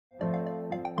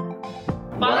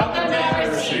Welcome to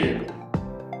Everseat.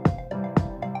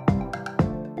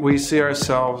 We see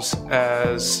ourselves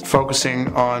as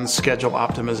focusing on schedule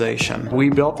optimization. We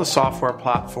built a software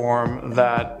platform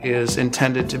that is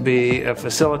intended to be a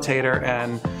facilitator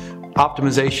and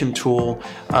optimization tool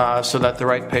so that the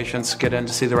right patients get in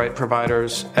to see the right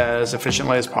providers as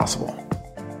efficiently as possible.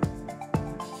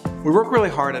 We work really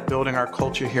hard at building our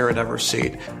culture here at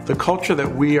Everseat. The culture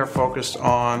that we are focused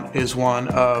on is one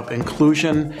of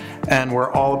inclusion and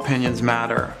where all opinions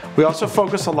matter. We also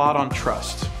focus a lot on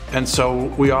trust. And so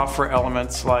we offer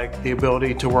elements like the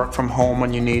ability to work from home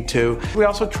when you need to. We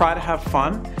also try to have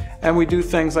fun, and we do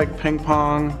things like ping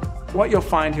pong. What you'll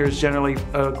find here is generally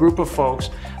a group of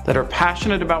folks that are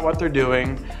passionate about what they're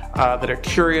doing, that are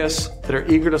curious, that are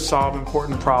eager to solve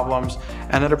important problems,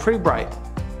 and that are pretty bright.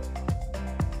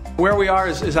 Where we are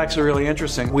is actually really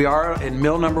interesting. We are in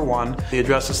Mill number 1. The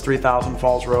address is 3000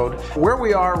 Falls Road. Where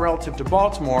we are relative to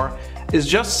Baltimore is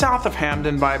just south of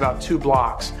Hamden by about 2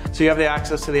 blocks. So you have the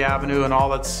access to the avenue and all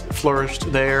that's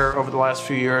flourished there over the last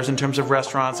few years in terms of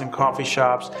restaurants and coffee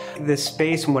shops. The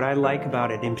space, and what I like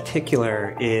about it in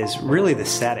particular, is really the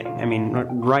setting. I mean,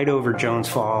 right over Jones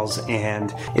Falls,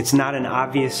 and it's not an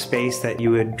obvious space that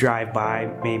you would drive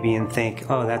by maybe and think,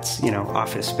 oh, that's,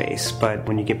 office space. But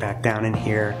when you get back down in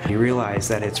here, you realize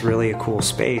that it's really a cool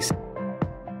space.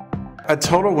 A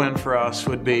total win for us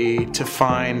would be to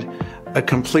find a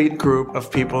complete group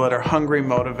of people that are hungry,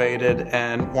 motivated,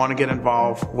 and want to get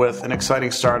involved with an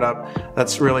exciting startup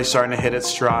that's really starting to hit its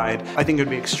stride. I think it would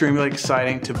be extremely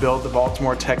exciting to build the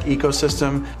Baltimore tech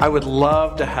ecosystem. I would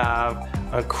love to have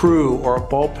a crew or a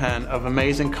bullpen of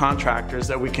amazing contractors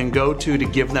that we can go to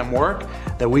give them work,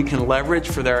 that we can leverage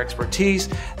for their expertise.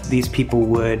 These people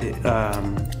would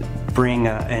bring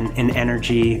an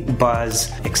energy,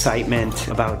 buzz, excitement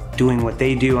about doing what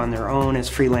they do on their own as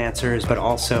freelancers, but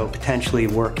also potentially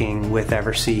working with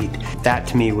Everseat. That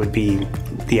to me would be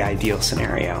the ideal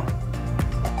scenario.